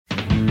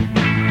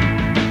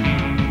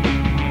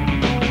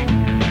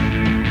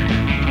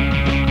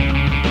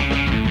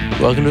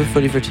Welcome to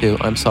Footy for Two.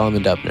 I'm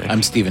Solomon Dubner.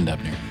 I'm Stephen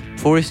Dubner.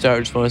 Before we start,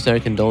 I just want to send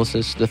our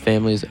condolences to the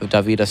families of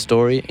Davide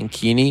Astori and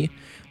Chiellini.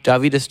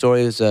 Davide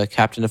Astori was a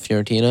captain of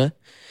Fiorentina.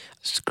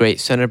 He's a great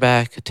center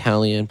back,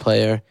 Italian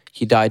player.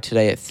 He died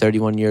today at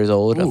 31 years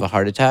old of a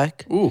heart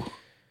attack.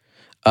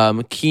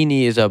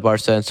 Chiellini is a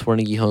Barca and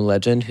Sporting Gijón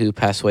legend who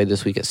passed away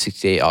this week at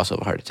 68, also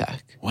of a heart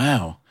attack.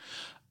 Wow.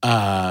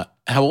 How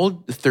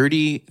old?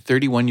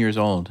 31 years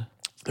old.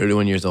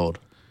 31 years old.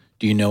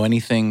 Do you know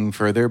anything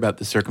further about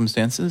the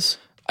circumstances?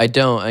 I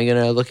don't. I'm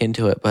going to look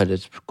into it, but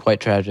it's quite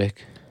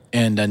tragic.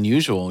 And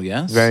unusual,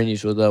 yes? Very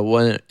unusual. The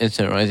one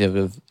incident reminds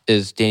me of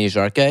is Danny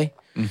Jarque,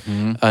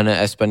 an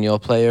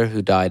Espanyol player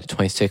who died at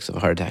 26 of a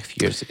heart attack a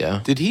few years ago.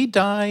 Did he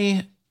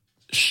die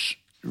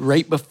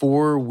right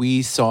before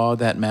we saw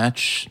that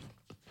match,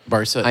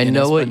 Barca? I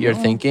know what you're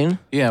thinking.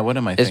 Yeah, what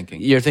am I thinking?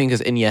 You're thinking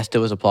because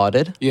Iniesta was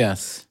applauded?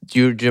 Yes. Do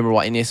you remember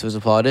why Iniesta was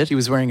applauded? He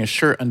was wearing a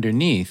shirt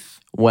underneath.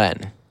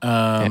 When?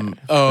 During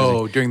the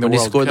World Cup. When he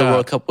scored the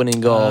World Cup winning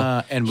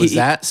goal. And was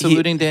that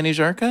saluting Danny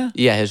Jarque?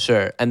 Yeah, his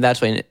shirt. And that's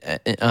when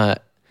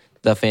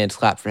the fans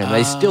clapped for him.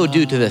 They still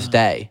do to this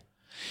day.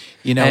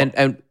 You know,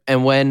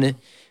 and when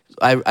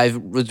I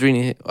was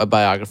reading a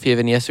biography of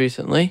Iniesta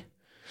recently,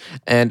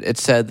 and it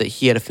said that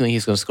he had a feeling he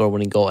was going to score a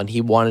winning goal, and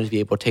he wanted to be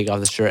able to take off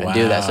the shirt and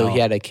do that. So he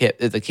had the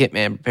kit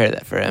man prepare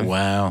that for him.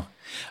 Wow.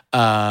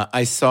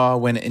 I saw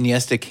when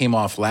Iniesta came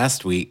off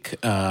last week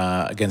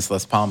against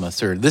Las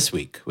Palmas, or this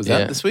week. Was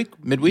that this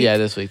week? Midweek? Yeah,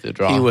 this week, the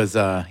draw.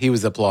 He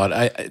was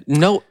applauded.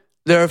 No,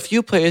 there are a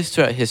few players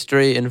throughout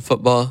history in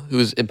football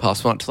who's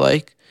impossible not to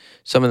like.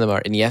 Some of them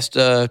are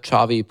Iniesta,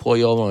 Xavi,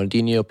 Puyol,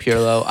 Ronaldinho,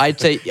 Pirlo. I'd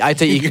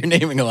say you're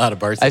naming a lot of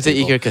Barca. I'd say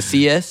people. Iker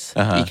Casillas.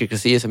 Iker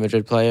Casillas, a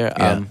Madrid player.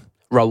 Yeah.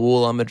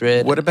 Raul on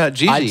Madrid. What about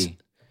Gigi?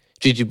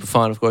 Gigi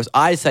Buffon, of course.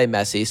 I say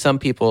Messi. Some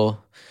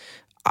people,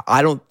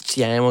 I don't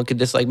see anyone could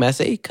dislike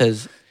Messi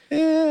because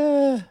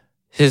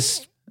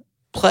his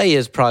play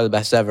is probably the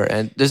best ever,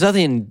 and there's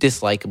nothing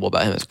dislikable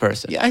about him as a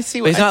person. Yeah, I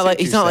see. But he's not like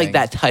saying.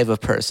 that type of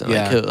person.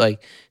 Yeah.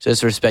 Like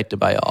just respected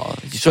by all.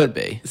 He should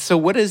be. So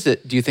what is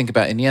it? Do you think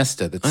about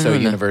Iniesta that's so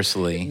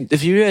universally?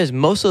 If you realize,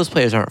 most of those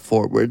players aren't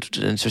forwards, which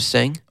is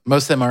interesting.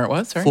 Most of them aren't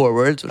what? Sorry?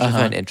 Forwards, which I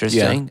find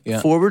interesting.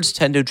 Yeah. Forwards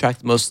tend to attract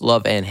the most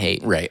love and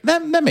hate. Right.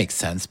 That makes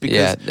sense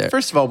because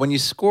first of all, when you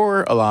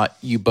score a lot,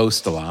 you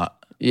boast a lot.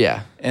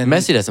 Yeah, and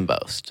Messi doesn't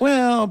boast.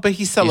 Well, but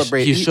he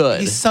celebrates. He should.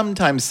 He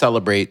sometimes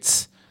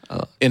celebrates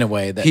in a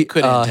way that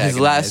could antagonize. His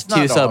last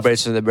two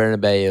celebrations at the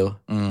Bernabeu.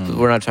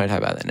 We're not trying to talk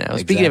about that now.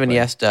 Exactly. Speaking of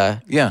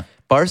Iniesta,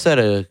 Barca had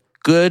a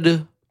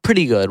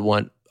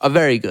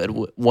very good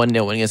 1-0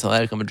 win against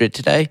Atletico Madrid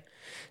today.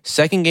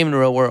 Second game in a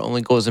row where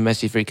only goals a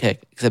Messi free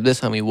kick, except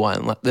this time we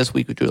won. This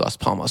week we drew Las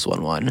Palmas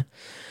 1-1.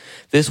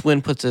 This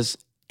win puts us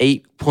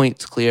 8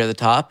 points clear at the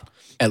top.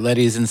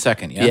 Atleti's in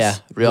second, yes? Yeah.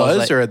 Real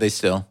or are they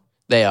still?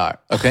 They are.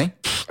 Okay.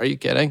 Are you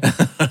kidding? All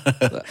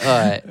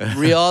right.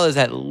 Real is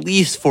at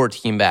least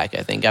 14 back,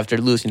 I think, after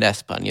losing to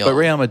Espanyol. But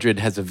Real Madrid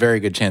has a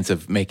very good chance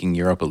of making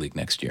Europa League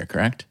next year,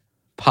 correct?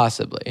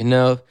 Possibly.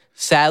 No.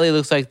 Sadly, it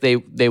looks like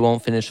they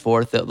won't finish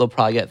fourth. They'll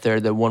probably get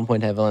third. They're 1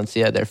 point ahead of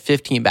Valencia. They're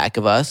 15 back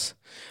of us.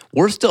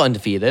 We're still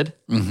undefeated.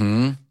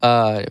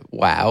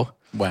 Wow.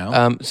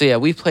 So, yeah,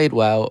 we played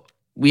well.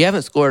 We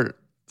haven't scored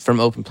from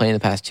open play in the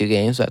past 2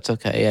 games. So that's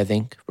okay, I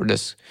think. We're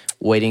just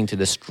waiting to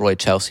destroy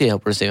Chelsea. I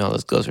hope we're saving all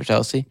those goals for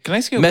Chelsea. Can I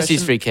ask you a Messi's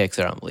question? free kicks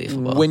are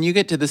unbelievable. When you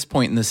get to this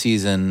point in the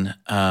season,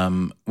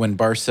 when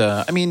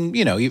Barca, I mean,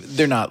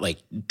 they're not like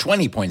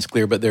 20 points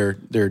clear, but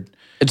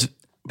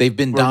they've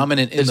been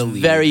dominant in the league.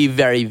 It's very,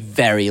 very,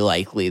 very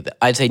likely that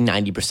I'd say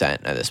 90%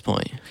 at this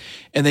point.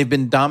 And they've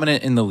been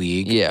dominant in the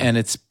league. Yeah. And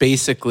it's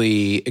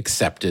basically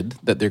accepted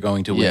that they're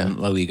going to win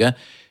La Liga.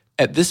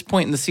 At this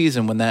point in the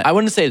season, when that... I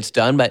wouldn't say it's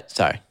done, but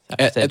sorry.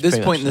 At this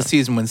point in the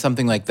season, when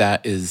something like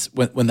that is,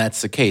 when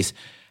that's the case,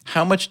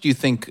 how much do you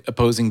think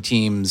opposing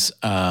teams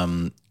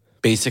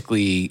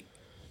basically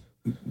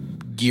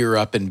gear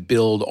up and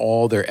build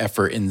all their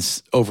effort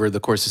over the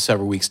course of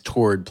several weeks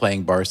toward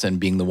playing Barca and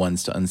being the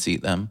ones to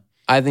unseat them?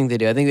 I think they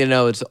do. I think they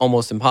know it's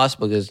almost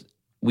impossible because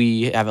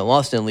we haven't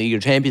lost in League or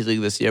Champions League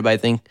this year, but I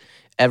think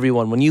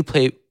everyone, when you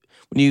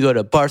go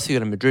to Barca, you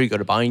go to Madrid, you go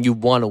to Bayern, you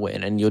want to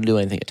win and you'll do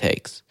anything it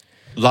takes.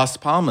 Las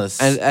Palmas.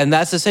 And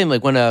that's the same.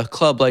 Like when a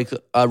club like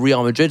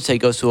Real Madrid, say,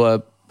 goes to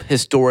a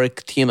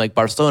historic team like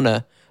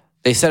Barcelona,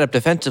 they set up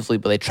defensively,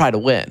 but they try to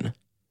win.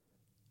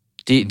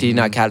 Do you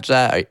not catch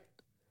that?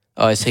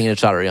 I was taking a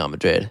shot at Real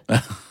Madrid.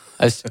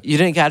 You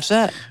didn't catch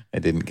that? I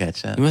didn't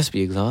catch that. You must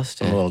be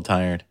exhausted. I'm a little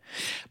tired.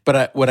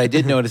 But what I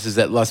did notice is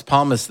that Las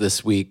Palmas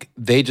this week,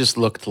 they just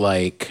looked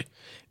like...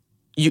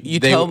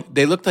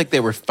 They looked like they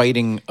were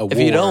fighting a war. If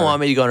you don't want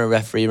me to go on a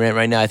referee rant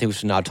right now, I think we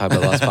should not talk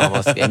about Las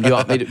Palmas game. Do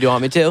you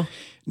want me to?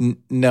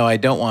 No, I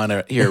don't want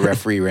to hear a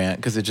referee rant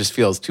because it just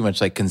feels too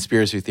much like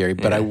conspiracy theory.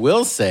 But I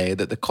will say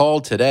that the call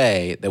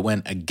today that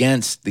went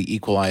against the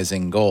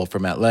equalizing goal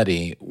from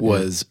Atleti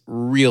was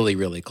really,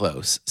 really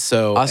close.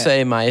 So I'll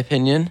say my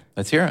opinion.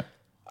 Let's hear it.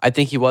 I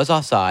think he was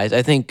offside.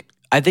 I think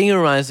I think it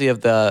reminds me of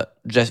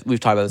we've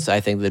talked about this, I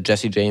think the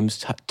Jesse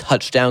James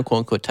touchdown, quote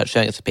unquote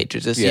touchdown against the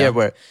Patriots this year,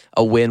 where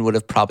a win would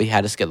have probably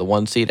had us get the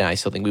 1 seed, and I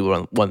still think we would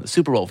have won the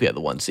Super Bowl if we had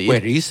the 1 seed.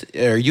 Wait,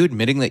 are you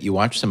admitting that you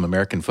watched some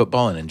American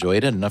football and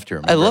enjoyed it enough to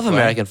remember? I love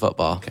American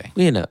football. Okay.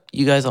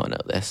 You guys all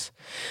know this.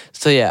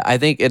 So yeah, I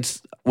think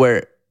it's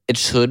where it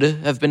should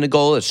have been a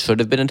goal, it should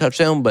have been a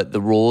touchdown, but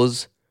the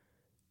rules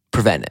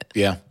prevent it.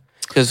 Yeah.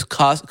 Because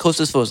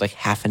Costa's foot was like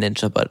half an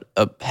inch ahead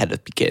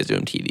of PK's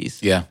doing TDs.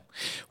 Yeah.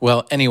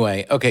 Well,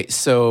 anyway, okay,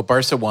 so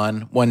Barca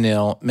won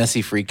 1-0,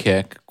 Messi free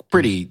kick,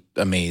 pretty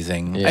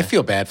amazing. Yeah. I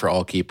feel bad for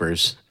all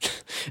keepers.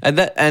 and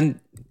Jan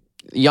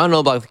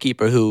Oblak, the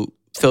keeper,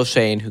 Phil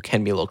Shane, who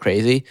can be a little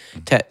crazy,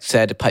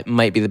 said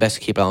might be the best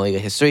keeper in the league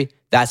of history.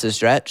 That's a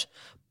stretch,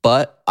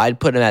 but I'd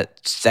put him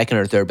at second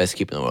or third best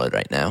keeper in the world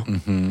right now.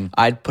 Mm-hmm.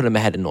 I'd put him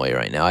ahead of Neuer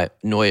right now.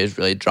 Neuer's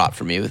really dropped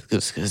for me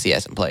because he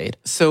hasn't played.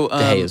 So De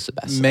Gea is the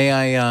best.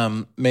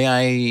 May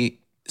I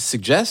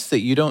suggest that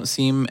you don't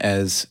seem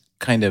as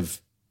kind of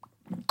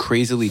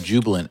crazily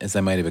jubilant as I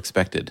might have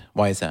expected?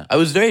 Why is that? I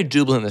was very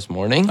jubilant this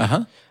morning.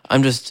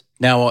 I'm just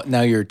now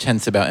you're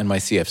tense about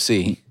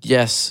NYCFC.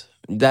 Yes.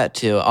 That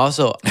too.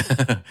 Also,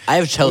 I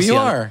have Chelsea.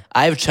 Well, you are.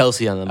 I have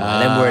Chelsea on the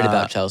mind. I'm worried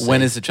about Chelsea.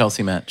 When is the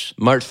Chelsea match?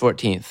 March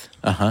 14th.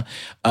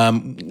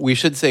 We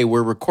should say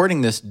we're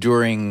recording this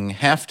during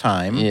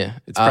halftime. Yeah.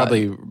 It's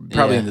probably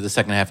into the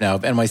second half now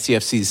of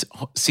NYCFC's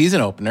season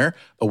opener,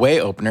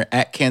 away opener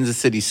at Kansas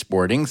City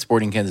Sporting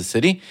Kansas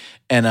City.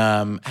 And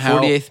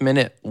 48th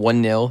minute,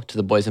 1-0 to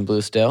the boys in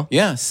blue still.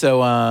 Yeah.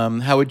 So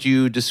how would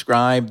you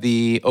describe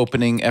the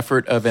opening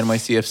effort of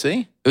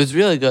NYCFC? It was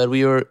really good.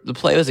 The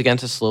play was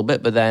against us a little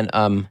bit, but then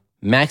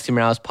Maxi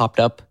Morales popped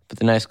up with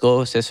a nice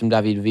goal assist from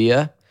David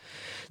Villa.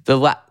 The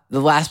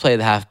last play of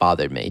the half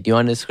bothered me. Do you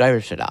want to describe it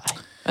or should I?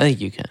 I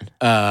think you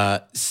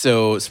can.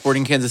 So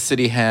Sporting Kansas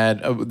City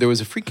had there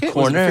was a free kick,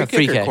 corner.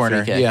 Free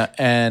kick. Yeah,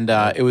 and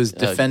it was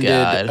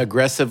defended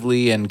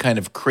aggressively and kind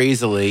of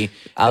crazily.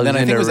 And then I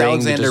think it was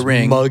Alexander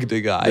Ring mugged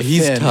a guy.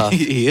 He's tough.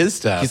 He is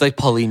tough. He's like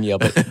Paulinho,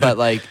 but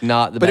like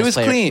not the best. But it was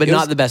player, clean. But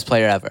not the best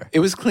player ever. It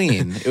was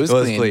clean. It was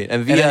clean.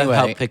 And Villa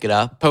helped pick it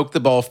up. Poked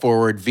the ball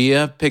forward.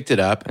 Villa picked it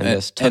up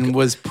and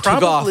was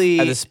probably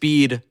took off at the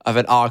speed of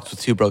an ox with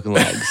 2 broken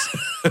legs.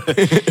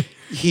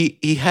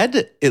 He had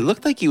to. It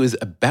looked like he was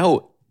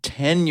about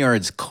 10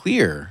 yards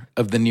clear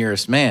of the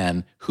nearest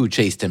man who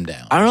chased him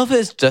down. I don't know if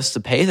it's just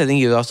the pace. I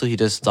think he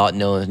just thought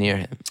no one was near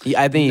him.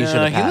 I think he should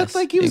have passed. He looked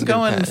like he was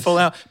going full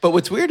out. But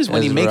what's weird is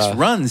when he makes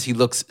runs, he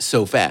looks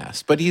so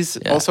fast. But he's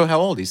also how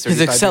old? He's 35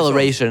 His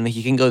acceleration,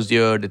 he can go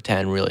 0 to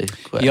 10 really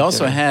quick. He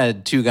also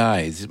had 2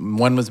 guys.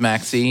 One was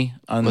Maxi.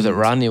 Was it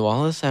Rodney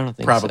Wallace? I don't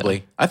think probably.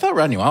 So. I thought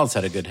Rodney Wallace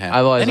had a good half.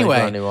 I've always liked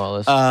Rodney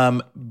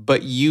Wallace.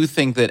 But you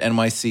think that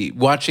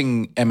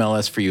watching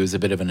MLS for you is a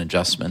bit of an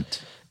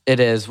adjustment? It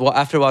is. Well,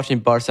 after watching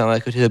Barcelona,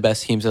 like 2 of the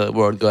best teams in the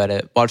world go at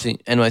it, watching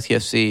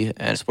NYCFC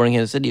and Sporting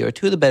Kansas City are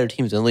 2 of the better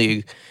teams in the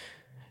league.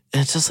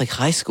 And it's just like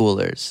high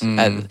schoolers.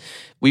 And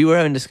we were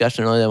having a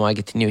discussion earlier that I want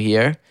to continue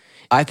here.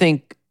 I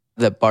think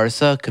that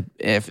Barca could,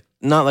 if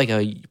not like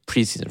a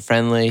preseason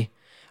friendly,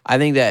 I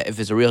think that if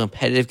it's a real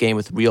competitive game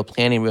with real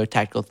planning, real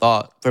tactical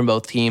thought from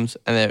both teams,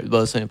 and they're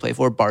both something to play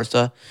for,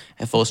 Barca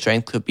at full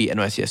strength could beat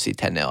NYCFC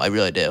 10-0. I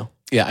really do.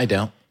 Yeah, I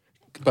don't.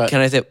 But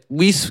can I say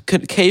we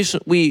could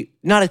occasionally,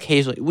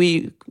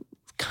 we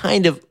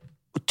kind of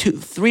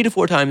 3 to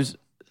 4 times,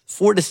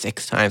 4 to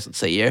 6 times, let's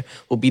say a year,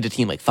 will beat a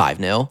team like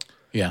 5-0.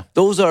 Yeah.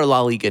 Those are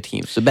La Liga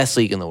teams, the best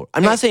league in the world.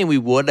 I'm not saying we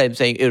would. I'm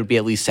saying it would be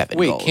at least 7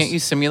 goals. Wait, can't you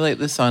simulate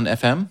this on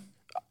FM?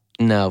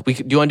 No. Do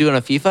you want to do it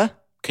on FIFA?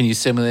 Can you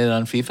simulate it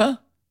on FIFA?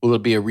 Will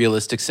it be a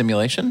realistic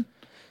simulation?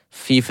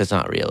 FIFA's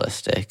not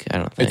realistic, I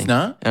don't think. It's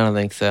not? I don't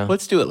think so.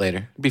 Let's do it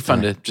later. It'd be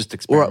fun to just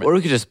experiment. Or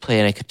we could just play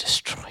and I could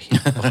destroy you.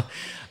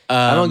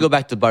 I want to go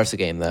back to the Barca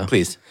game, though.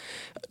 Please.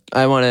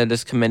 I want to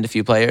just commend a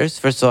few players.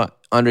 First of all,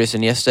 Andres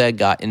Iniesta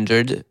got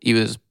injured. He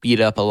was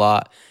beat up a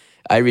lot.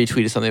 I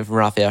retweeted something from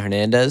Rafael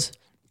Hernandez.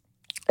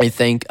 I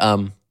think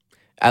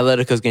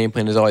Atletico's game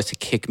plan is always to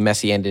kick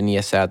Messi and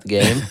Iniesta out of the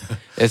game.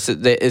 It's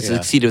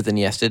succeeded with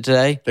Iniesta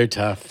today. They're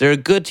tough. They're a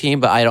good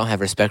team, but I don't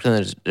have respect for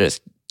them. They're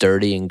just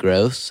dirty and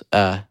gross.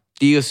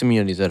 Diego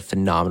Simeone is a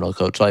phenomenal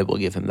coach. I will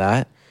give him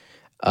that.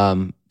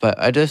 But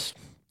I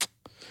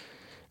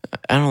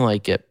don't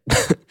like it.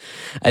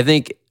 I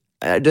think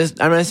I'm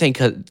not saying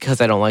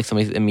because I don't like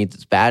something it means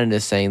it's bad. I'm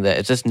just saying that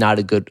it's just not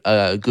a good.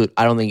 I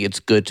don't think it's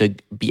good to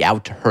be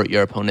out to hurt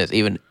your opponents.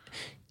 Even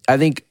I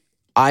think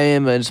I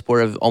am a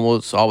supporter of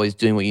almost always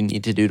doing what you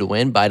need to do to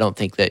win, but I don't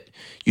think that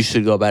you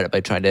should go about it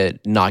by trying to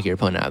knock your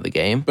opponent out of the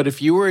game. But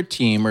if you were a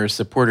team or a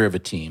supporter of a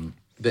team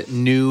that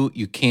knew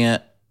you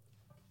can't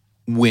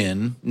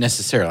win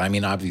necessarily, I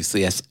mean,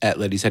 obviously,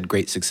 Atleti's had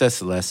great success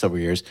the last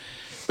several years.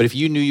 But if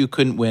you knew you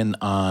couldn't win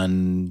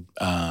on,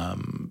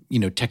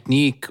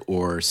 technique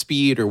or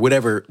speed or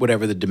whatever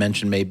the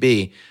dimension may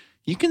be,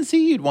 you can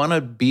see you'd want to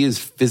be as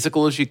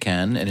physical as you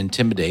can and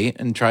intimidate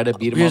and try to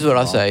beat them. Here's what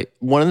I'll say: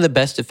 one of the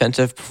best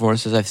defensive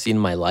performances I've seen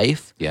in my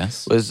life.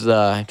 Yes, was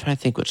I'm trying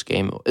to think which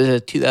game. It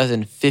was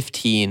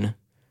 2015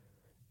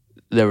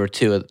 there were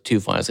two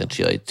finals against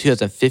Chile.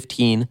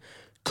 2015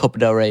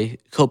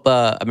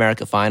 Copa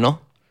America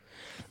final.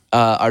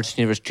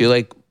 Argentina versus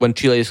Chile. When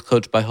Chile is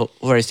coached by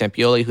Jorge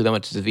Sampaoli, who then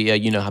went to Sevilla,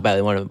 you know how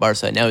badly wanted him at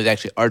Barca. Now he's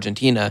actually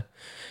Argentina.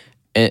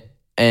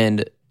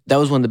 And that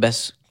was one of the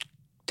best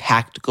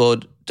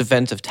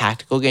defensive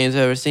tactical games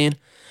I've ever seen.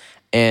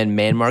 And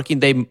man marking,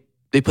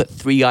 they put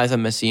 3 guys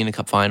on Messi in a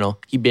cup final.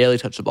 He barely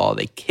touched the ball.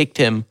 They kicked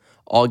him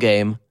all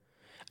game,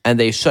 and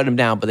they shut him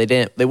down. But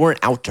they weren't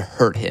out to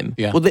hurt him.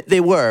 Yeah. Well,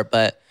 they were,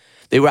 but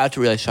they were out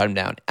to really shut him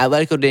down.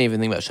 Atletico didn't even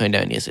think about shutting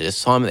down Iniesta. They just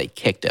saw him and they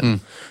kicked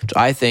him, which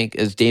I think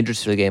is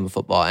dangerous for the game of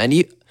football. And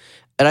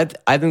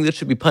I think there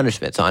should be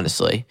punishments,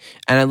 honestly.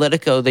 And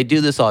Atletico, they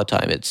do this all the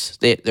time.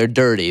 They're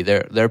dirty.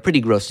 They're a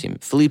pretty gross team.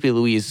 Felipe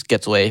Luis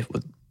gets away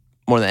with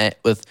more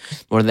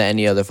than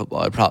any other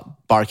footballer.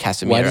 Bar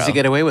Casemiro. Why does he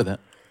get away with it?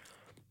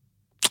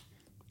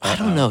 I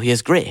don't know. He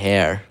has great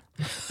hair,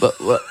 but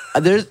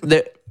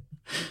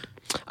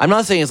I'm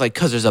not saying it's like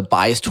because there's a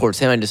bias towards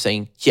him. I'm just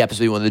saying he happens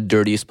to be one of the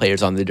dirtiest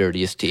players on the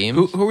dirtiest team.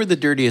 Who were the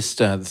dirtiest,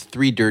 the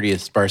 3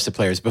 dirtiest Barca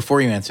players?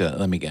 Before you answer that,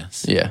 let me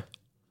guess. Yeah,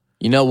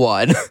 you know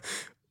what?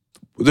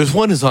 There's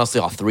one who's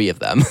honestly all 3 of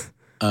them.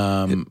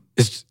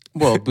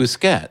 Well,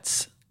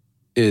 Busquets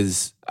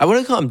is. I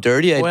wouldn't call him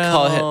dirty. I'd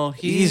call him.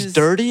 He's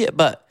dirty,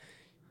 but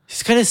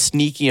he's kind of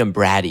sneaky and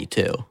bratty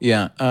too.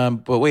 Yeah,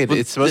 but wait,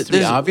 it's supposed to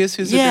be obvious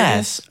who's the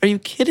dirtiest? Are you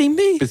kidding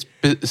me?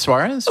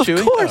 Suarez? Of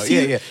course. Oh,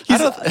 yeah.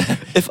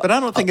 But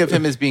I don't think of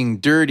him as being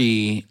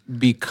dirty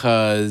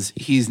because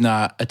he's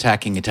not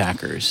attacking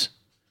attackers.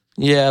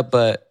 Yeah,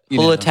 but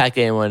he'll attack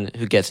anyone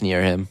who gets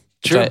near him.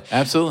 True,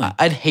 absolutely.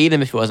 I'd hate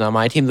him if he wasn't on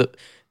my team.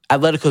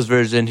 Atletico's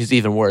version, who's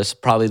even worse,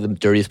 probably the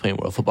dirtiest player in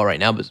world football right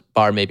now, but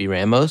bar maybe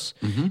Ramos,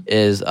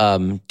 is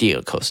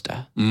Diego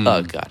Costa.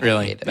 Oh, God.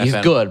 Really? I hate him. He's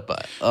good,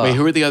 but... Wait,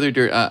 who are the other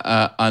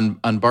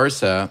on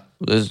Barca?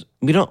 There's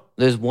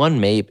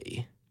one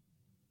maybe.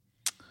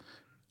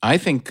 I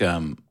think,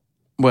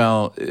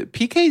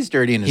 PK's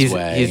dirty in his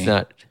way. He's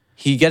not...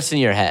 He gets in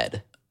your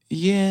head.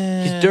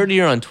 Yeah. He's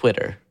dirtier on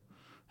Twitter.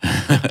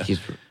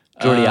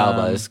 Jordi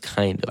Alba is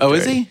kind of Oh, dirty.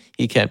 is he?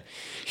 He can...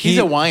 He's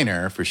a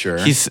whiner, for sure.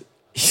 He's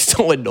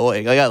so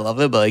annoying. Like, I love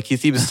him, but like he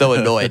seems so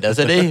annoyed,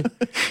 doesn't he?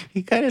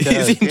 He kind of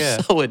does. He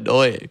seems so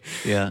annoying.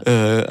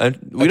 Yeah.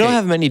 We don't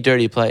have many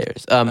dirty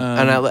players. And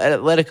at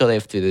Atletico, they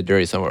have to do the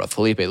dirty somewhere.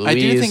 Felipe Luis. I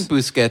do think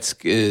Busquets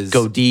is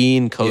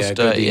Godin,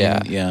 Costa.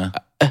 Yeah.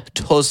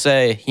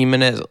 Jose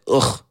Jimenez.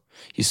 Ugh,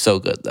 he's so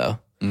good though.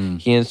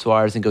 He and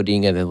Suarez and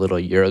Godin get a little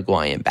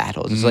Uruguayan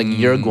battles. It's like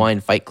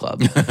Uruguayan Fight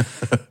Club.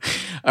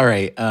 All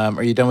right.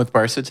 Are you done with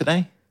Barca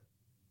today?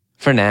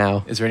 For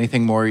now. Is there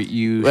anything more I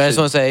just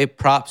want to say,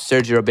 props,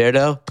 Sergio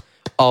Roberto.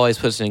 Always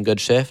puts in a good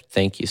shift.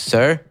 Thank you,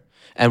 sir.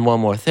 And one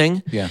more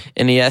thing. Yeah.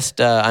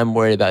 Iniesta, I'm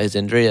worried about his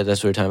injury. That's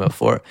what we were talking about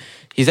before.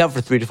 He's out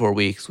for 3 to 4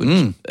 weeks,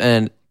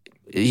 and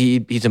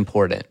he's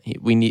important.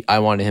 I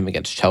wanted him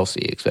against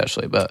Chelsea,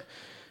 especially, but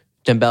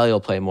Dembele will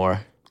play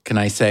more. Can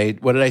I say,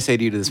 what did I say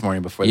to you this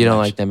morning before the You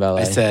don't match? like Dembele.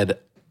 I said,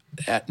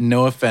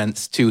 no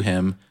offense to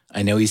him.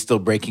 I know he's still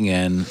breaking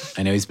in.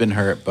 I know he's been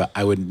hurt, but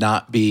I would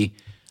not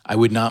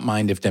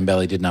mind if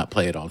Dembele did not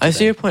play at all today. I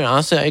see your point.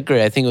 Honestly, I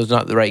agree. I think it was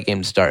not the right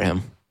game to start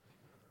him.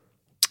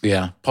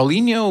 Yeah.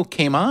 Paulinho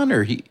came on,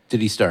 or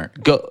did he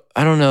start?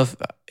 I don't know if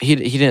he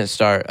didn't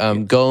start.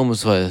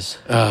 Gomes was.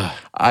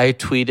 I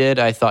tweeted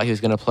I thought he was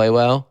going to play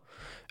well.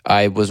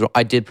 I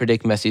did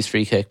predict Messi's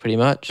free kick pretty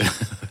much.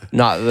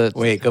 Not the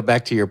Wait, go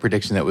back to your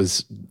prediction that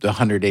was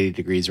 180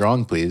 degrees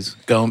wrong, please.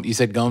 You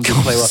said Gomes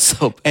would play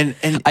well.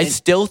 And I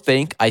still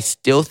think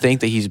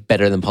that he's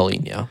better than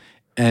Paulinho.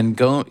 And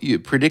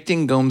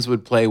predicting Gomes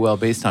would play well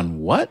based on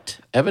what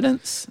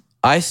evidence?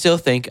 I still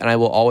think, and I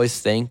will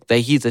always think, that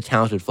he's a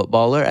talented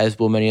footballer, as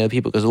will many other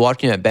people, because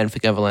watching him at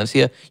Benfica and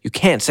Valencia, you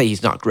can't say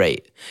he's not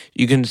great.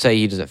 You can say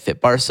he doesn't fit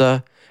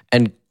Barca.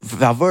 And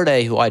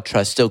Valverde, who I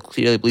trust, still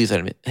clearly believes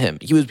in him.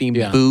 He was being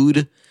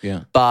booed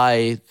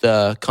by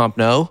the Camp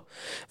Nou.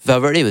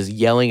 Valverde was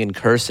yelling and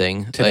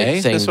cursing, today,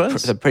 saying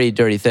some pretty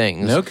dirty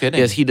things. No kidding.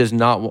 Because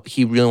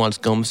he really wants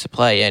Gomes to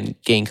play and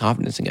gain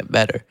confidence and get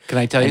better. Can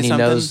I tell you something?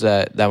 And he knows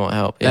that won't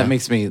help. That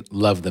makes me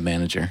love the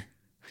manager.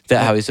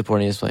 That how he's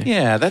supporting his play.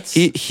 Yeah, that's...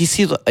 He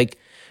seems like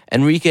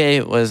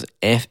Enrique was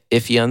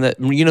iffy on that.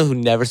 You know who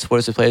never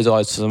supports his players,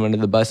 always throws them under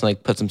the bus and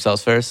like puts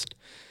themselves first?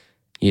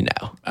 You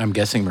know. I'm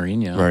guessing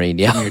Mourinho.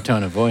 From your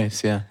tone of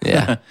voice, yeah.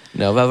 Yeah.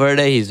 No,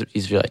 Valverde,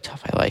 he's really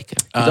tough. I like him.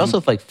 He's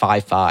also like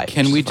 5'5".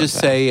 Can we just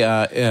say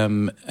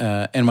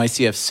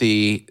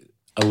NYCFC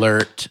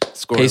alert,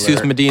 score Jesus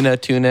alert. Medina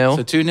 2-0.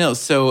 So 2-0.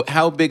 So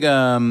how big,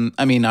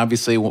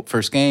 obviously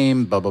first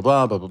game, blah, blah,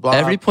 blah, blah, blah, blah.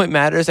 Every point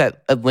matters.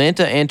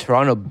 Atlanta and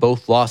Toronto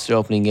both lost their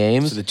opening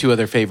games. So the 2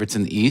 other favorites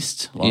in the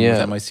East, along with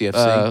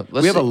NYCFC.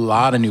 We have a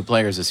lot of new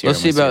players this year.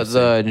 Let's see about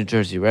the New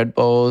Jersey Red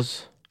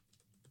Bulls.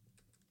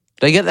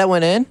 Did I get that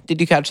one in? Did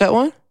you catch that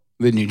one?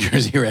 The New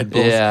Jersey Red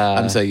Bulls? Yeah.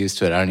 I'm so used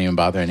to it. I don't even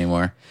bother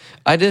anymore.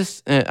 I'm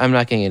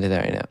not getting into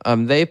that right now.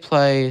 They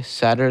play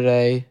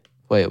Saturday.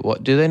 Wait,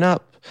 what? Do they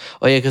not?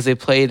 Oh, yeah, because they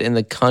played in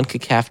the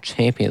CONCACAF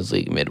Champions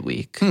League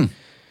midweek.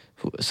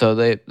 So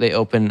they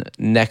open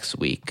next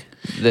week.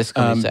 this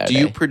coming Saturday. Do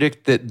you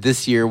predict that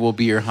this year will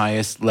be your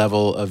highest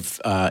level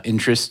of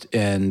interest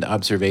and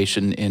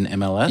observation in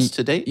MLS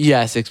to date?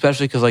 Yes,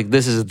 especially because like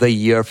this is the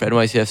year for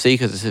NYCFC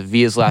because this is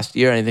Villa's last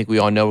year, and I think we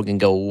all know we're going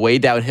to go way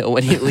downhill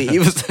when he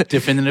leaves.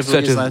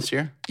 Definitively his last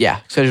year?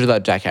 Yeah, especially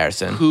without Jack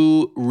Harrison.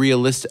 Who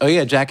Oh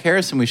yeah, Jack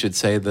Harrison, we should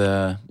say,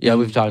 the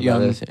we've talked about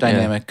this.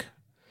 Dynamic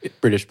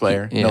British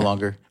player, no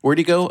longer. Where'd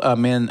he go?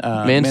 Man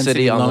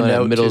City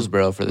on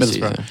Middlesbrough for the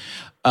season.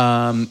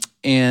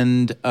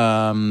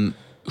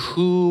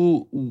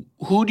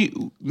 Who do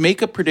you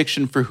make a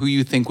prediction for who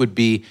you think would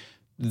be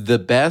the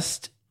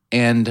best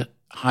and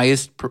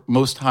highest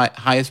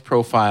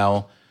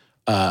profile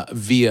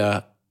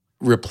Villa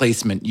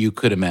replacement you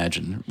could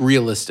imagine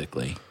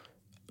realistically?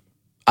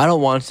 I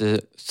don't want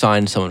to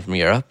sign someone from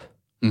Europe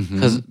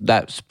because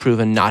that's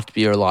proven not to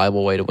be a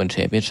reliable way to win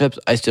championships.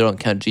 I still don't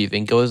count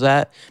Giovinco as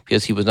that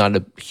because he was not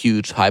a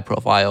huge,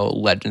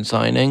 high-profile legend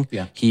signing.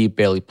 Yeah. He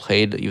barely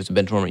played. He was a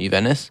bench warmer at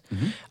Juventus.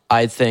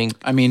 I think...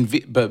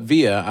 but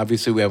Villa,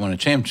 obviously we have won a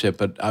championship,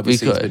 but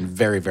obviously he's been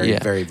very, very,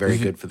 very, very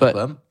good for the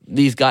club.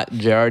 These guys,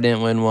 Gerrard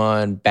didn't win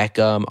one,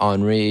 Beckham,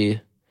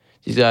 Henry,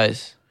 these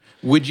guys...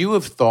 Would you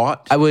have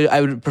thought... I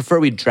would prefer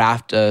we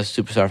draft a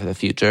superstar for the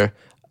future.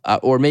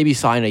 Or maybe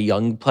sign a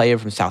young player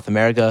from South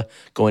America,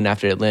 going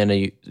after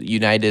Atlanta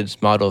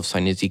United's model of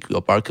signing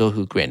Ezequiel Barco,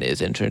 who granted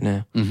is injured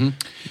now.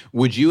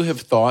 Would you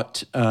have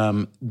thought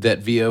that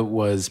Villa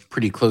was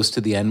pretty close to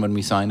the end when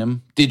we signed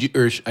him? Did you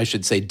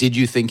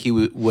think he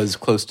was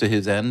close to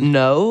his end?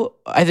 No,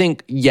 I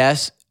think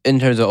yes. In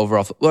terms of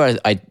overall,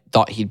 I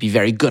thought he'd be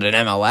very good at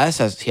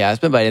MLS as he has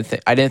been, but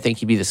I didn't think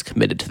he'd be this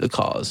committed to the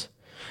cause.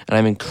 And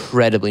I'm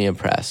incredibly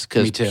impressed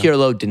because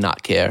Pirlo did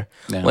not care.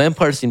 No.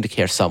 Lampard seemed to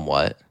care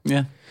somewhat.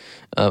 Yeah.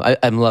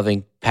 I'm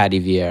loving Paddy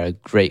Vieira,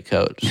 great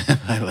coach.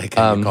 I like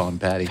how you call him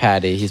Paddy.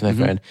 Paddy, he's my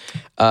friend.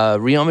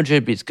 Real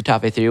Madrid beats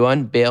Getafe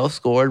 3-1. Bale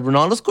scored.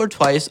 Ronaldo scored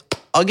twice.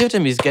 I'll give it to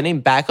him. He's getting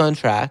back on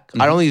track.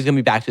 I don't think he's going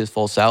to be back to his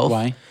full self.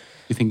 Why?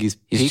 You think he's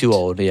too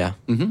old, yeah.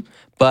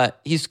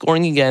 But he's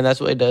scoring again. That's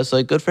what he does.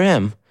 So good for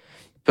him.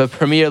 But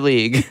Premier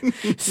League,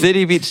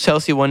 City beats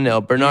Chelsea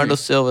 1-0. Bernardo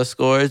Silva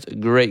scores. A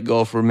great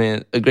goal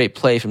a great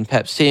play from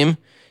Pep's team.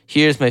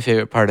 Here's my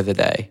favorite part of the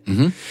day.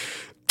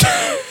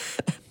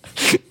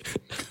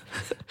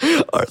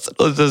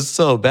 Arsenal is just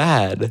so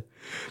bad.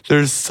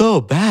 They're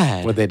so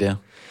bad. What'd they do?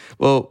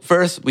 Well,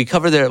 first, we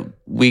covered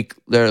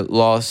their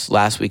loss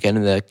last weekend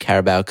in the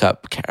Carabao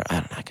Cup. I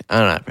don't know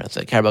how to pronounce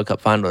it. Carabao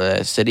Cup final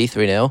at City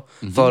 3-0.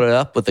 Followed it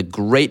up with a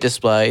great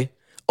display.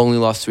 Only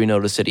lost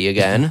 3-0 to City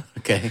again.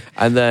 Okay.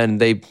 And then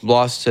they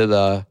lost to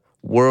the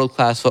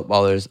world-class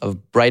footballers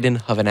of Brighton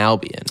Hove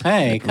Albion.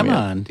 Hey, come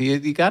on.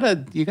 You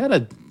gotta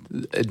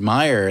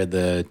admire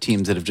the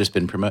teams that have just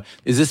been promoted.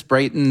 Is this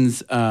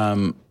Brighton's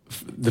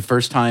the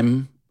first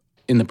time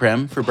in the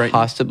Prem for Brighton?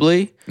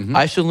 Possibly.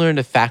 I should learn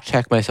to fact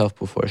check myself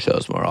before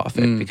shows more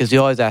often because you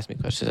always ask me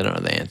questions I don't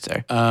know the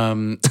answer.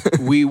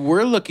 We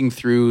were looking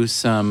through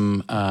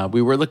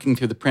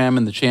the Prem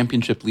and the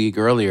Championship League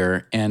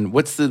earlier. And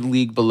what's the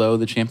league below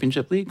the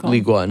Championship League called?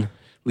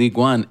 League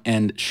One.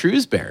 And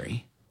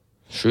Shrewsbury,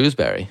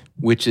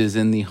 which is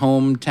in the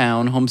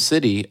home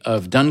city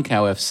of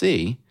Dunkirk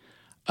FC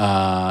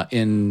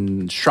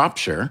in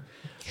Shropshire.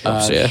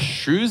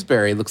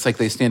 Shrewsbury looks like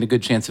they stand a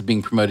good chance of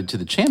being promoted to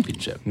the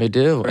Championship. They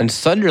do. Right. And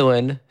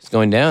Sunderland is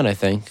going down, I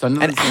think.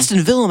 And Aston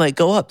Villa might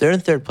go up. They're in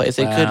third place.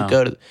 They could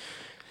go to...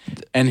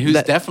 And who's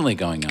definitely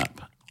going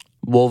up?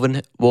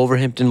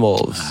 Wolverhampton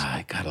Wolves.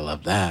 I gotta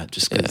love that.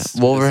 Just because...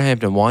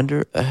 Wolverhampton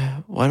Wander...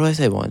 why do I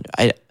say Wander?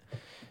 I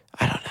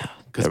don't know.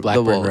 Because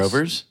Blackburn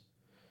Rovers?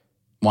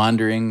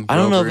 Wandering I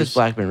don't know if it's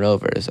Blackburn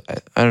Rovers.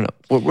 I don't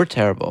know. We're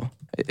terrible.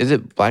 Is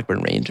it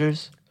Blackburn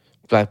Rangers?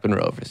 Blackburn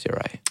Rovers, you're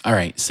right. All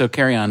right, so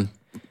carry on.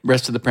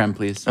 Rest of the Prem,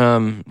 please.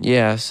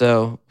 Yeah,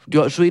 so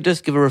should we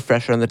just give a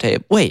refresher on the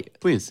tape? Wait.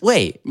 Please.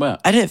 Wait. Well,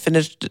 I didn't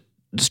finish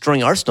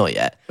destroying Arsenal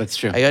yet. That's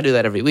true. I got to do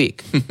that every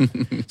week.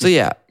 So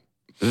yeah,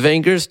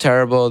 Wenger's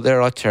terrible. They're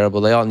all terrible.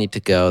 They all need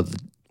to go. The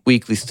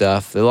weekly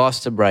stuff. They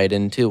lost to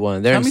Brighton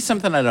 2-1. Tell me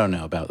something I don't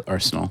know about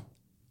Arsenal.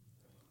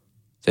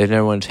 They've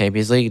never won the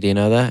Champions League. Do you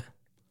know that?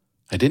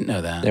 I didn't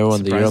know that. They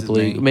won the Europa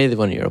League. Maybe they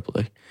won the Europa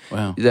League.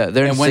 Wow.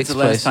 They're and when's the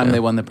last time they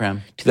won the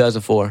Prem?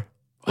 2004.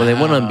 Well, they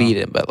won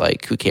unbeaten,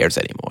 but who cares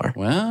anymore?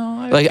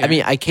 Well,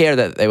 I care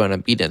that they won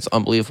unbeaten. It's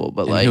unbelievable.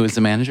 But and who was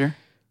the manager?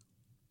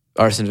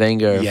 Arsene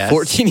Wenger. Yes.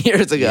 14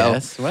 years ago.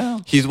 Yes.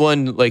 Well, he's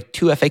won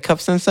 2 FA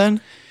Cups since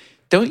then.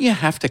 Don't you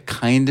have to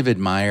kind of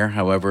admire,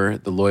 however,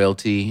 the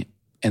loyalty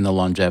and the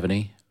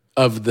longevity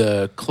of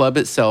the club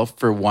itself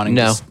for wanting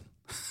to? No,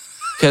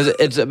 because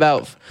it's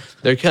about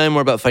they're caring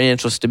more about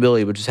financial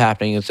stability, which is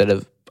happening instead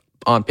of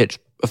on pitch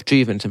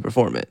achievements and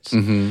performance.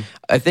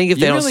 I think if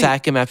they don't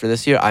sack him after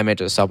this year, I might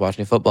just stop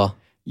watching football.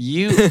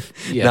 I'm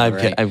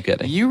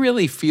kidding. You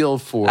really feel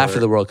for after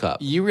the World Cup.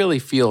 You really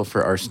feel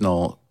for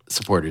Arsenal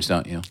supporters,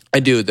 don't you?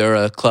 I do. They're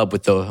a club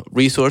with the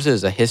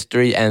resources, the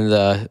history, and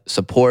the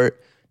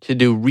support to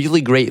do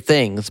really great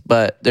things,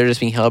 but they're just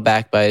being held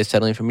back by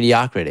settling for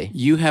mediocrity.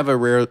 You have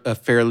a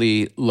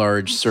fairly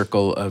large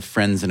circle of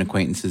friends and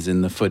acquaintances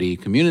in the footy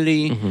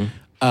community.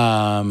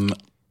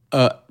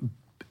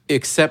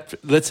 Except,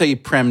 let's say,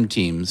 Prem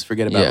teams,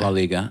 forget about La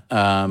Liga.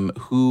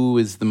 Who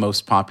is the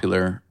most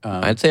popular?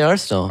 I'd say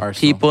Arsenal.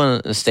 People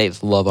in the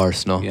States love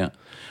Arsenal. Yeah.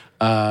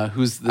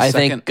 Who's the I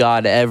second? thank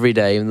God every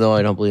day, even though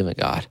I don't believe in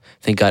God.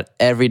 Thank God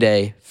every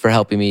day for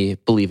helping me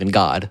believe in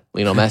God,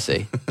 Lionel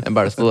Messi and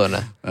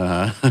Barcelona.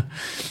 All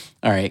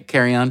right,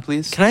 carry on,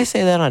 please. Can I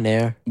say that on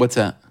air? What's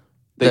that?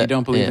 That you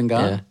don't believe in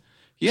God?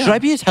 Yeah. Should I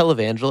be a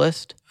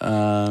televangelist?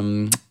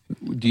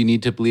 Do you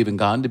need to believe in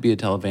God to be a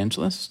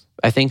televangelist?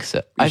 I think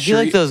so. I feel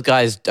like those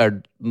guys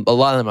are, a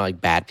lot of them are like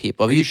bad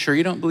people. Are you sure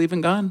you don't believe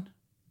in God?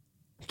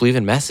 I believe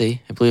in Messi.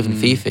 I believe in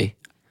Fifi.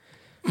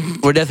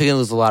 We're definitely going to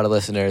lose a lot of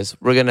listeners.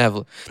 We're going to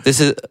have, this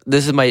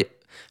is my,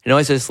 I know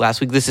I said this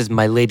last week, this is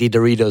my Lady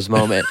Doritos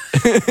moment.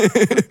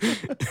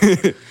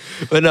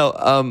 But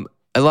no,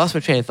 I lost my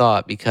train of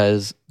thought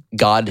because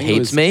God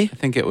hates me. I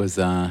think it was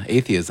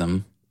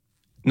atheism.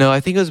 No,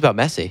 I think it was about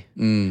Messi.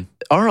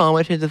 Are all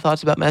my trains of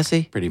thoughts about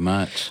Messi? Pretty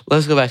much.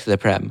 Let's go back to the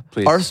Prem.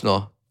 Please.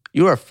 Arsenal,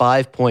 you are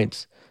 5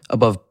 points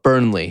above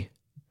Burnley.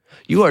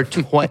 You are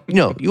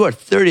you are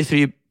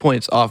 33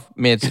 points off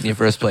Man City in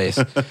first place.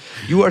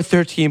 You are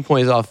 13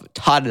 points off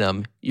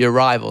Tottenham, your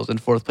rivals, in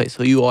fourth place.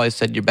 So you always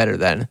said you're better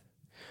than.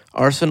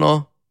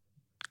 Arsenal,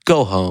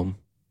 go home.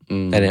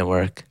 That didn't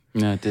work.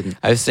 No, it didn't.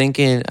 I was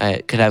thinking I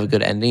could have a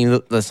good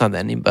ending. That's not the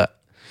ending, but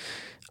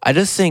I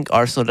just think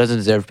Arsenal doesn't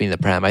deserve to be in the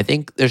Prem. I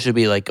think there should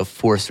be like a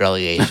forced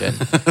relegation.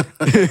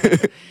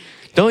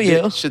 Don't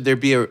you? Should there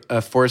be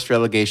a forced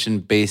relegation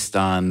based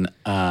on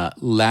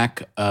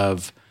lack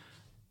of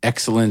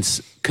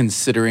excellence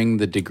considering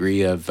the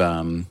degree of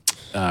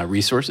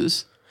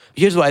resources?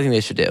 Here's what I think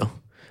they should do.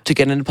 To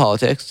get into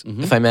politics,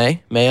 if I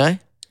may I?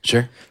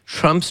 Sure.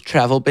 Trump's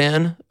travel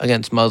ban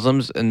against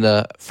Muslims in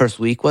the first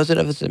week, was it,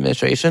 of his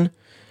administration?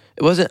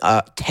 It wasn't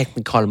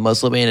technically called a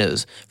Muslim ban. It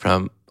was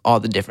from all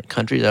the different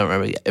countries. I don't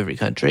remember every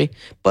country.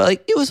 But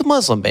like, it was a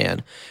Muslim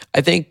ban.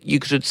 I think you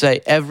should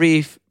say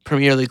every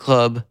Premier League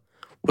club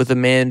with a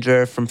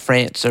manager from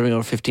France serving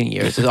over 15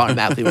 years is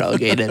automatically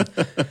relegated.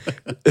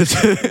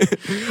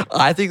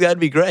 I think that'd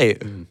be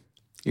great. And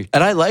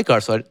I like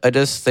Arsenal. I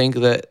just think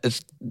that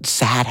it's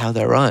sad how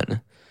they're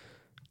run.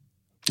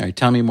 All right,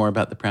 tell me more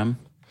about the Prem.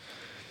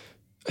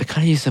 I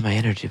kind of used up my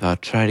energy, but I'll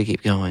try to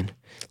keep going.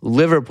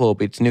 Liverpool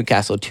beats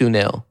Newcastle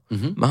 2-0.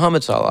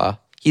 Mohamed Salah,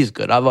 he's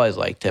good. I've always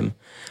liked him.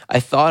 I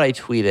thought I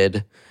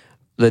tweeted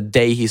the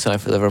day he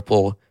signed for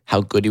Liverpool how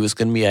good he was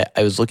going to be.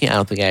 I was looking. I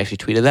don't think I actually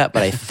tweeted that,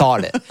 but I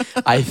thought it.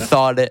 I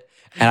thought it,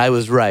 and I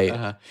was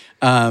right.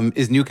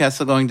 Is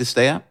Newcastle going to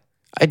stay up?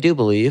 I do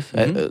believe.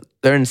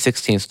 They're in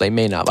 16th, so they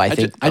may not, but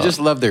I just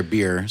love their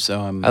beer. So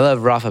I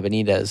love Rafa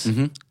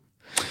Benitez.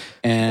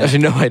 And Actually,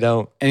 no, I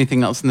don't.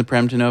 Anything else in the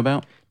Prem to know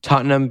about?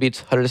 Tottenham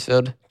beats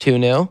Huddersfield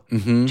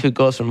 2-0. 2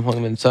 goals from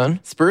Heung-min Son.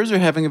 Spurs are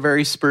having a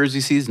very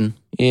Spursy season.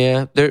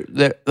 Yeah, they're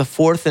the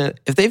fourth.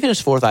 If they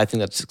finish fourth, I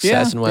think that's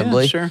success in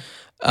Wembley. Yeah, sure.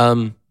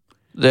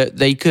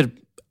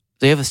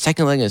 They have a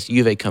second leg against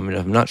Juve coming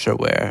up. I'm not sure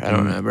where. I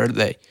don't remember.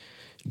 They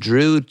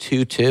drew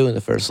 2-2 in the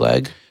first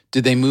leg.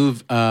 Did they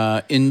move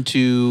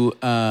into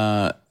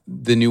the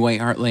new White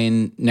Hart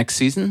Lane next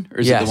season, or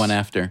is it the one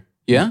after?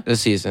 Yeah,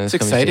 this season. It's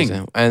exciting.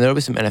 Season. And there'll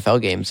be some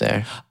NFL games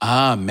there.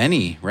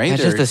 Many, right?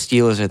 Just the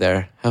Steelers are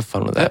there. How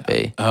fun would that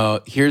be?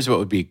 Here's what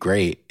would be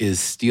great: is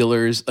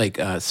Steelers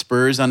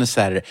Spurs on a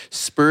Saturday,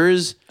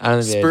 Spurs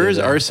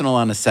Arsenal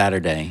on a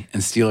Saturday,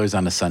 and Steelers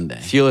on a Sunday.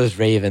 Steelers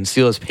Ravens,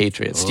 Steelers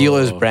Patriots,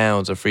 Steelers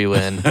Browns, a free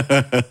win.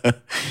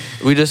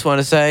 We just want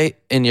to say,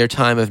 in your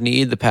time of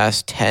need, the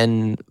past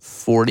 10,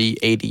 40,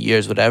 80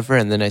 years, whatever,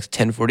 and the next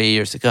 10, 40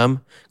 years to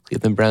come,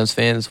 Cleveland Browns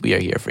fans, we are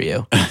here for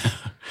you.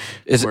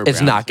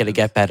 It's not going to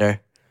get better.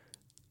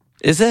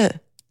 Is it?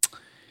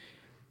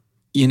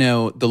 You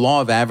know, the law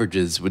of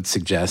averages would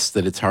suggest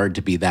that it's hard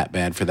to be that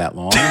bad for that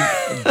long.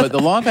 But the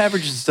law of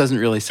averages doesn't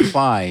really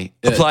apply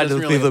to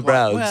the Cleveland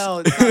Browns. Well,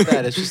 it's not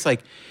that. It's just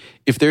like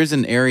if there's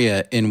an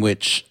area in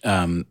which,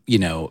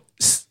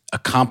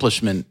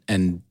 accomplishment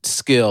and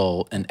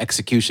skill and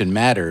exception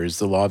matters,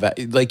 the law of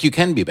you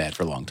can be bad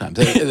for a long time.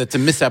 That's a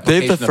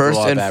misapplication. They have the first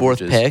and fourth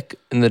pick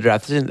in the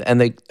draft,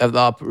 and they have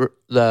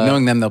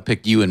knowing them, they'll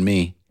pick you and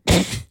me.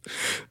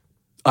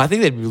 I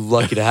think they'd be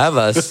lucky to have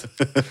us.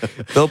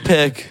 They'll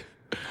pick.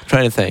 I'm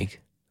trying to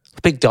think.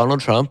 They'll pick Donald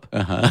Trump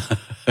and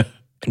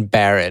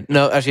Barrett.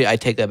 No, actually, I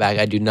take that back.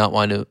 I do not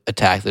want to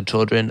attack the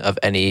children of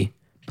any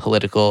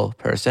political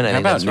person. I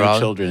think that's wrong. No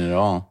children at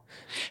all?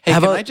 Hey,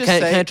 can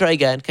I try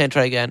again? Can I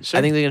try again? Sure.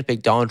 I think they're going to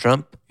pick Donald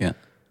Trump. Yeah.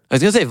 I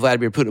was going to say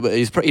Vladimir Putin,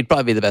 but he'd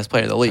probably be the best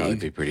player in the league. He'd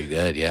be pretty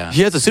good, yeah.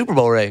 He has a Super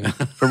Bowl ring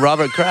from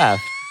Robert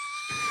Kraft.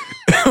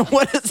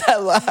 What is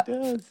that laugh?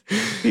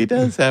 He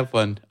does have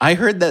one. I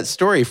heard that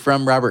story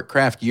from Robert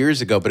Kraft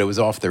years ago, but it was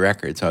off the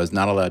record, so I was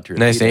not allowed to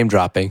repeat Nice name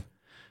dropping.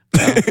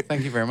 Well,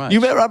 thank you very much.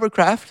 You met Robert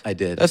Kraft? I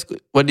did. That's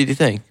good. What did you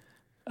think?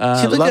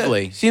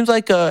 Lovely. Seems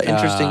like an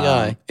interesting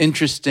guy.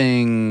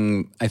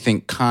 Interesting, I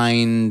think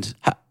kind.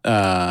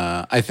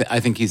 I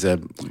think he's a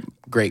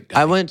great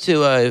guy. I went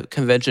to a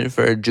convention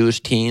for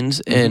Jewish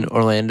teens in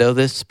Orlando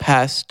this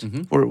past.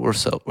 We're going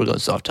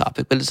so off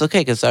topic, but it's okay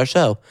because it's our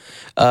show.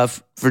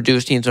 For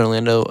Jewish teens in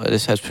Orlando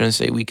this past President's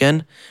Day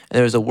weekend, and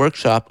there was a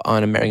workshop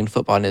on American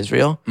football in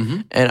Israel,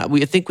 and I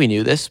think we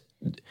knew this.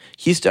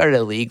 He started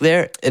a league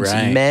there. It's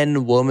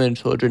men, women,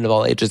 children of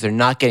all ages. They're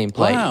not getting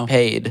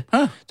paid.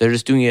 Huh. They're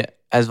just doing it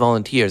as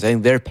volunteers. I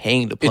think they're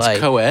paying to play. It's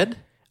co-ed?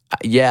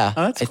 Yeah,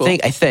 that's cool.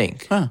 I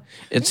think. Huh.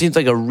 It seems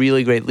like a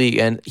really great league,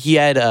 and he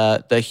had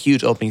the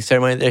huge opening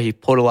ceremony there. He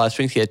pulled a lot of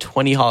strings. He had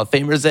 20 Hall of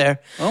Famers there,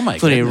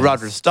 including goodness.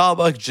 Roger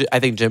Staubach, I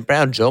think Jim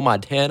Brown, Joe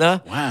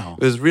Montana. Wow,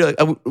 it was really.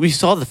 We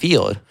saw the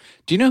field.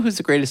 Do you know who's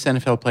the greatest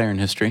NFL player in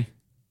history?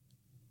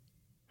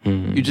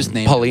 You just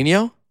named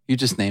Paulinho. him. You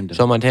just named him.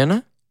 Joe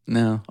Montana.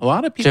 No, a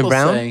lot of people Jim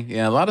Brown? say.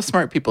 Yeah, a lot of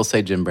smart people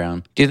say Jim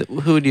Brown.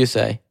 Who do you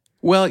say?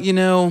 Well,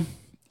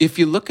 if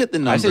you look at the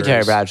numbers, I say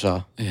Terry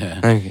Bradshaw. Yeah.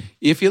 Okay.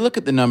 If you look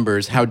at the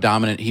numbers, how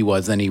dominant he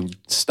was, then he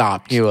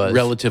stopped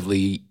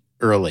relatively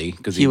early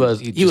because He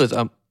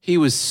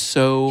was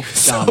so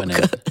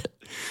dominant. Good.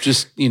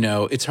 Just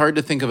it's hard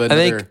to think of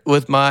another. I think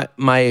with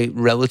my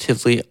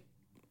relatively,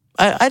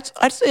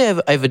 I'd say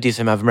I have a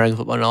decent amount of American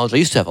football knowledge. I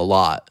used to have a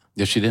lot.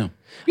 Yes, you do.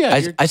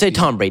 Yeah, I say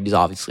Tom Brady's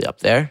obviously up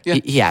there. Yeah.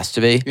 He has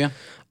to be. Yeah.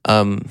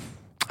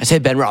 I say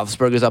Ben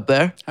Roethlisberger's up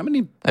there. How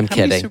many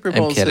kidding. Super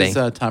Bowls I'm kidding.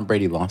 has Tom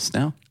Brady lost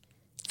now?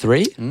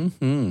 3?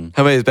 Mm-hmm.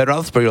 How many has Ben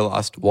Roethlisberger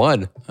lost?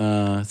 1.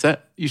 Is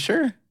that you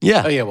sure?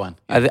 Yeah. Oh yeah, 1.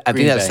 I think that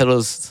Bay.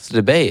 settles the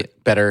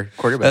debate. Better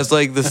quarterback. That's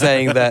like the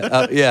saying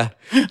that. Yeah.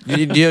 Do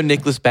you know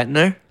Nicholas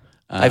Bentner?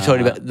 I've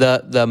told you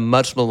about the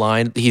much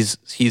maligned. He's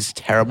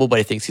terrible, but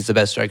he thinks he's the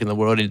best striker in the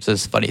world. He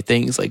does funny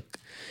things like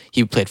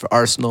he played for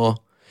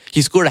Arsenal.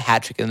 He scored a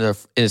hat trick in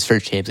his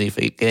first Champions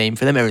League game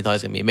for them. Everyone thought it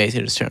was going to be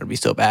amazing. It just turned out to be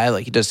so bad.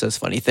 Like, he just does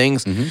funny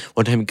things.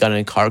 One time he got in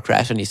a car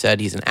crash and he said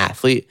he's an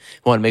athlete.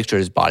 He wanted to make sure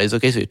his body's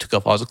okay, so he took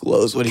off all his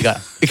clothes when he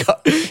got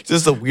he's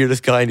just the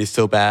weirdest guy and he's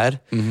so bad.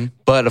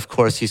 But, of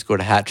course, he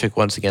scored a hat trick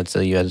once against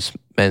the U.S.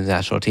 men's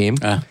national team.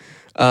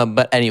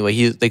 But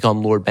anyway, they call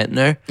him Lord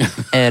Bentner.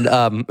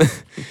 And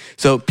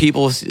so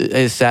people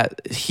is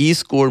that he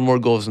scored more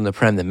goals in the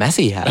Prem than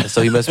Messi has,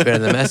 so he must be better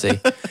than Messi.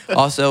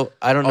 Also,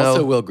 I don't know.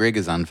 Also, Will Grigg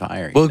is on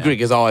fire. Will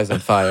Grigg is always on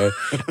fire.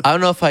 I don't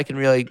know if I can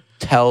really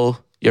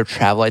tell your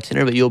travel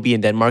itinerary, but you'll be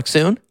in Denmark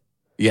soon.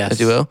 Yes. As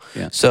you will.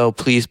 Yeah. So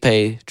please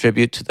pay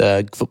tribute to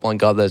the footballing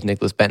god that is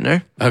Nicholas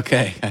Bentner.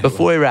 Okay.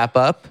 Before we wrap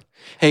up.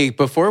 Hey,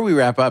 before we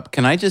wrap up,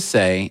 can I just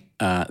say,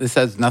 this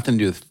has nothing to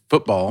do with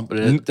football, but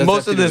it does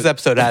most of this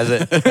episode has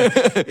it.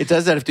 It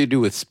does have to do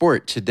with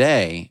sport.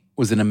 Today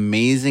was an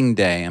amazing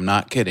day. I'm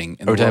not kidding.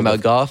 Are we talking about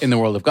golf? In the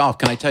world of golf.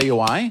 Can I tell you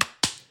why?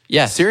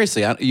 Yeah.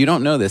 Seriously, you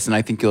don't know this, and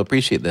I think you'll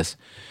appreciate this.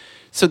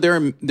 So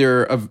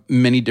there are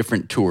many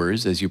different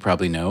tours, as you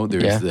probably know.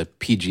 There's the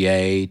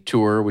PGA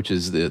Tour, which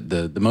is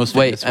the most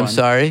famous one. I'm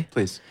sorry.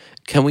 Please.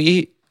 Can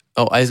we...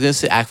 Oh, I was going to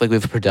say act like we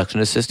have a production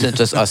assistant,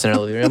 just us in our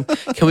living room.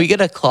 Can we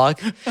get a clock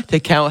to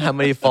count how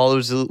many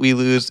followers we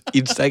lose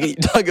each second you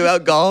talk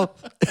about golf?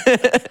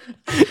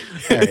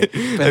 All right.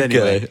 But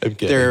anyway, I'm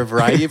kidding. There are a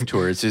variety of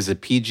tours. There's a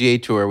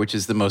PGA Tour, which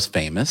is the most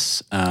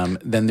famous.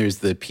 Then there's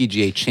the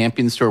PGA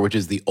Champions Tour, which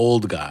is the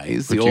old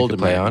guys, Which the you old could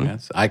play on.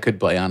 Americans. I could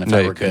play on if No,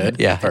 I you were good. couldn't.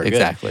 Yeah, if I were good.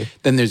 exactly.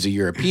 Then there's a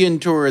European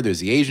Tour,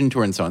 there's the Asian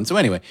Tour, and so on. So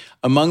anyway,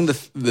 among the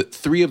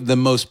 3 of the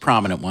most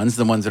prominent ones,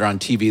 the ones that are on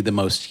TV the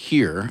most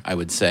here, I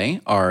would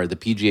say, are the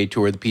PGA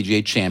Tour, the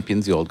PGA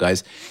Champions, the old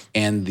guys,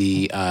 and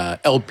the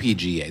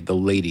LPGA, the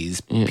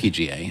ladies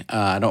PGA.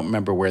 I don't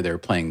remember where they're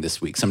playing this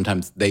week.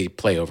 Sometimes they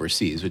play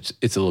overseas, which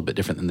it's a little bit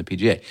different than the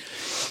PGA.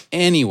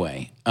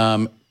 Anyway,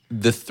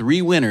 the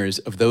 3 winners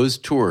of those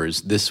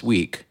tours this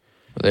week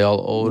Are they all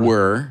old?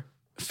 were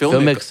Phil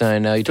Mickelson, I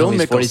know. You told me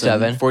he's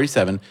 47.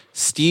 47.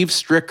 Steve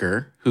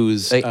Stricker,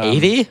 who's... Like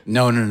 80?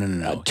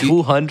 No.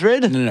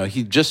 200? No.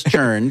 He just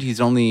turned. He's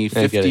only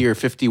 50 or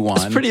 51.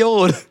 It's pretty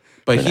old.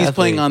 But he's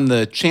playing on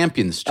the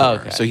Champions Tour. Oh,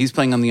 okay. So he's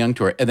playing on the Young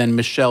Tour. And then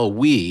Michelle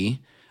Wie,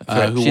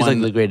 who She's won...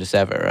 like the greatest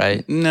ever,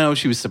 right? No,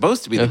 she was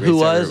supposed to be the Who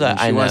greatest was? ever.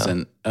 She I know.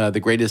 wasn't. The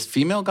greatest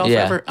female golfer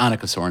ever?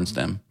 Annika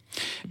Sorenstam.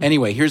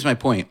 Anyway, here's my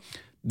point.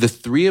 The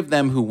 3 of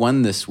them who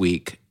won this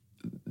week...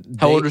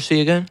 How old was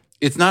she again?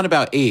 It's not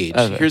about age.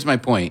 Okay. Here's my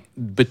point.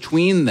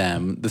 Between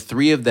them, the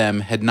 3 of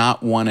them had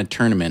not won a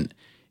tournament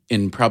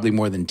in probably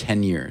more than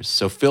 10 years.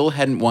 So Phil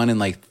hadn't won in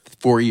like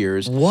 4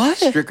 years. What?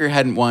 Stricker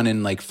hadn't won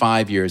in like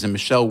 5 years. And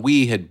Michelle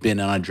Wie had been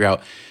on a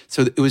drought.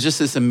 So it was just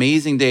this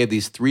amazing day of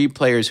these 3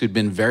 players who'd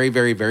been very,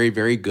 very, very,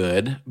 very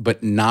good,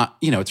 but not,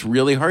 it's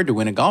really hard to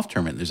win a golf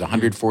tournament. There's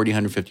 140,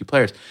 150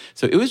 players.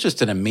 So it was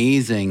just an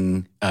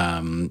amazing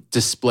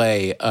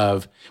display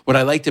of what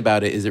I liked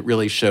about it is it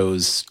really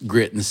shows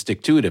grit and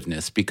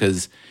stick-to-itiveness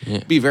because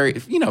Phil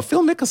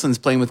Mickelson's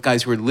playing with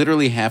guys who are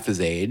literally half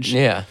his age.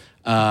 Yeah.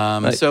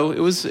 So it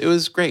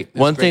was great.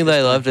 One thing that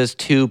I loved is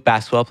 2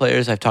 basketball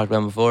players I've talked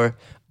about before.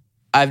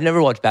 I've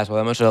never watched basketball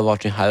that much. I love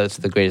watching highlights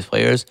of the greatest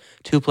players.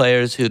 2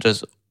 players who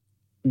just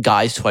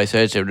guys twice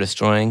their age they were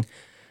destroying.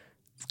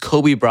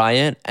 Kobe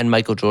Bryant and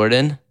Michael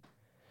Jordan.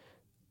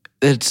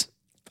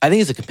 I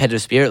think it's a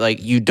competitive spirit.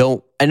 Like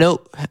I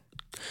know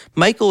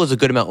Michael is a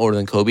good amount older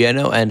than Kobe, I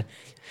know, and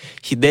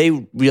they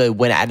really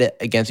went at it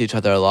against each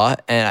other a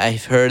lot. And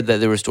I've heard that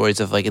there were stories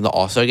of like in the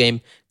All-Star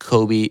game,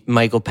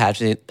 Michael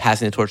passing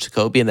the torch to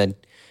Kobe and then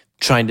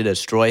trying to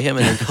destroy him,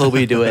 and then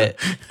Kobe do it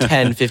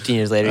 10, 15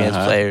 years later against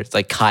players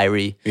like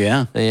Kyrie.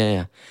 Yeah.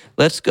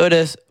 Let's go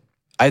to.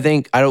 I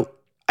think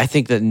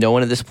that no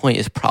one at this point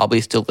is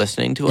probably still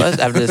listening to us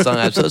after this long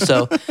episode.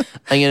 So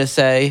I'm gonna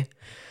say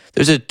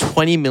there's a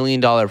 $20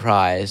 million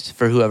prize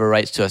for whoever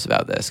writes to us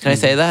about this. Can I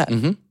say that?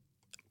 Mm-hmm.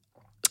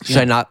 Should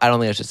I not? I don't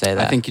think I should say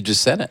that. I think you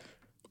just said it.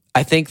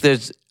 I think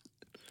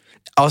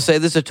I'll say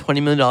there's a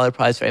 $20 million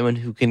prize for anyone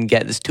who can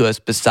get this to us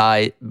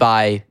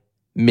by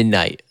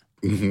midnight.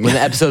 When the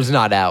episode's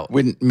not out.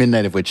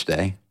 Midnight of which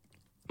day?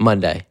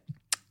 Monday.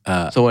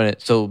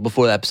 So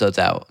before the episode's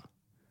out.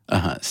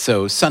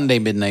 So Sunday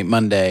midnight,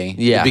 Monday.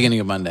 Yeah. The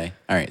beginning of Monday.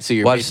 All right. So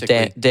you're Watch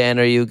basically Dan.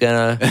 Are you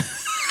gonna?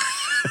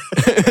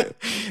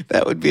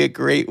 That would be a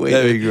great way.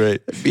 That'd be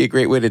great. That'd be a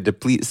great way to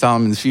deplete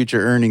Solomon's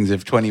future earnings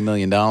of $20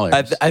 million.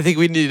 I think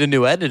we need a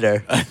new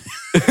editor.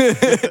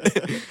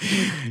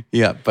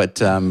 Yeah,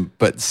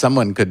 but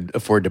someone could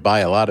afford to buy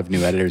a lot of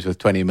new editors with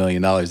 $20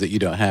 million that you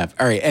don't have.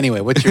 All right.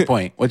 Anyway, what's your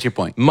point?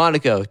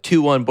 Monaco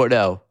 2-1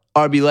 Bordeaux.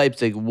 RB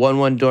Leipzig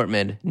 1-1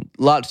 Dortmund.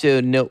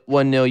 Lazio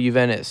 1-0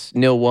 Juventus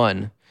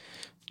 0-1.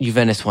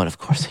 Juventus won, of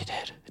course they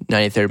did.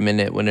 93rd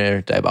minute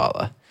winner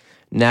Dybala.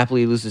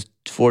 Napoli loses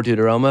 4-2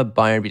 to Roma.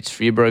 Bayern beats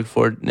Freiburg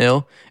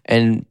 4-0.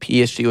 And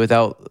PSG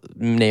without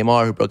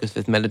Neymar, who broke his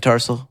fifth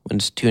metatarsal,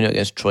 wins 2-0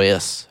 against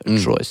Troyes.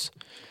 Troyes.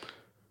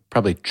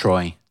 Probably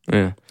Troy.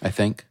 Yeah. I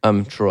think.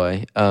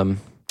 Troy.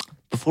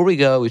 Before we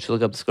go, we should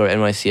look up the score of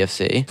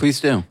NYCFC.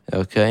 Please do.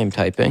 Okay, I'm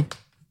typing.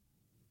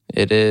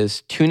 It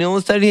is 2-0 in the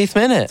 78th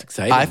minute. It's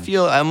exciting. I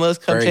feel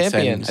almost come Very champions.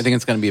 exciting. I think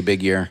it's going to be a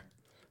big year.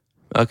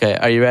 Okay,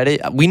 are you ready?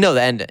 We know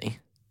the ending.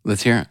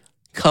 Let's hear it.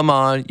 Come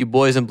on, you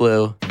boys in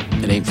blue.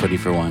 It ain't footy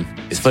for one.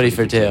 It's footy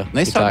for two.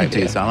 Nice talking to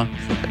you, Salah.